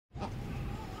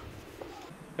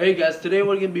Hey guys, today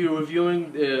we're gonna be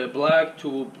reviewing back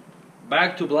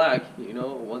to black. You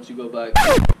know, once you go back.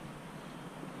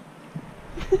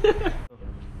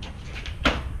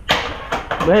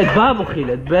 بيت بابو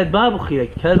خيلت بيت بابو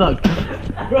خيلت كذا.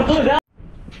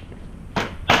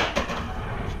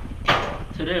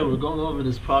 Today we're going over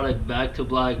this product back to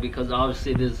black because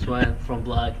obviously this went from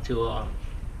black to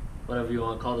whatever you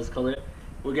want to call this color.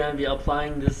 We're going to be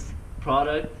applying this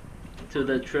product to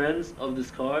the trims of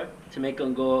this car to make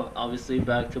them go obviously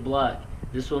back to black.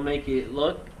 This will make it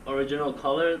look original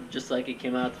color just like it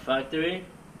came out of the factory.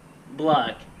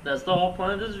 Black. That's the whole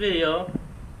point of this video.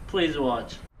 Please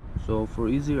watch. So for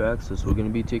easier access, we're going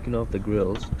to be taking off the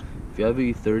grills. If you have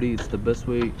an E30, it's the best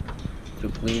way to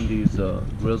clean these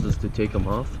grills is to take them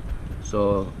off.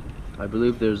 So I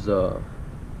believe there's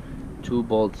two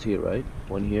bolts here, right?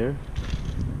 One here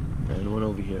and one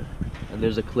over here, and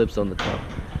there's a clips on the top.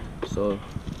 So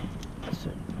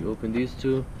you open these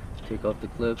two, take off the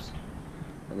clips,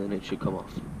 and then it should come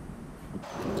off.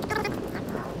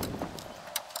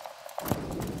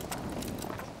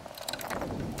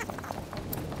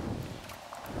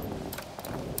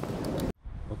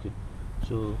 Okay,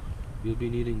 so you'll be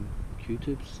needing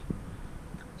Q-tips,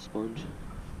 sponge,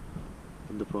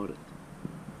 and the product.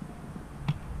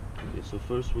 Okay, so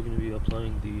first we're going to be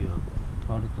applying the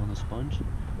product on the sponge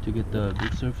to get the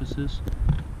big surfaces,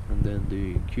 and then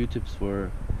the Q-tips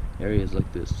for areas like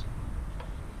this.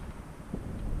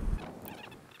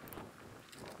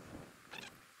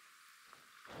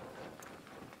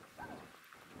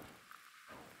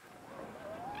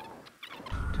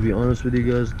 To be honest with you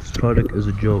guys, this product is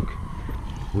a joke.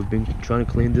 We've been trying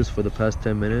to clean this for the past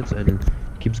 10 minutes and it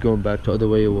keeps going back to the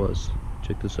way it was.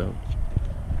 Check this out.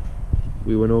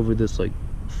 We went over this like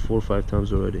 4 or 5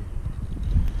 times already.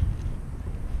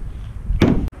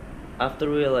 After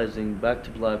realizing back to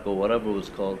black or whatever it was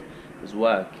called is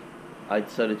whack, I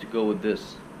decided to go with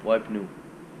this, Wipe New.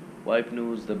 Wipe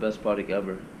New is the best product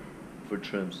ever for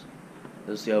trims.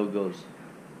 Let's see how it goes.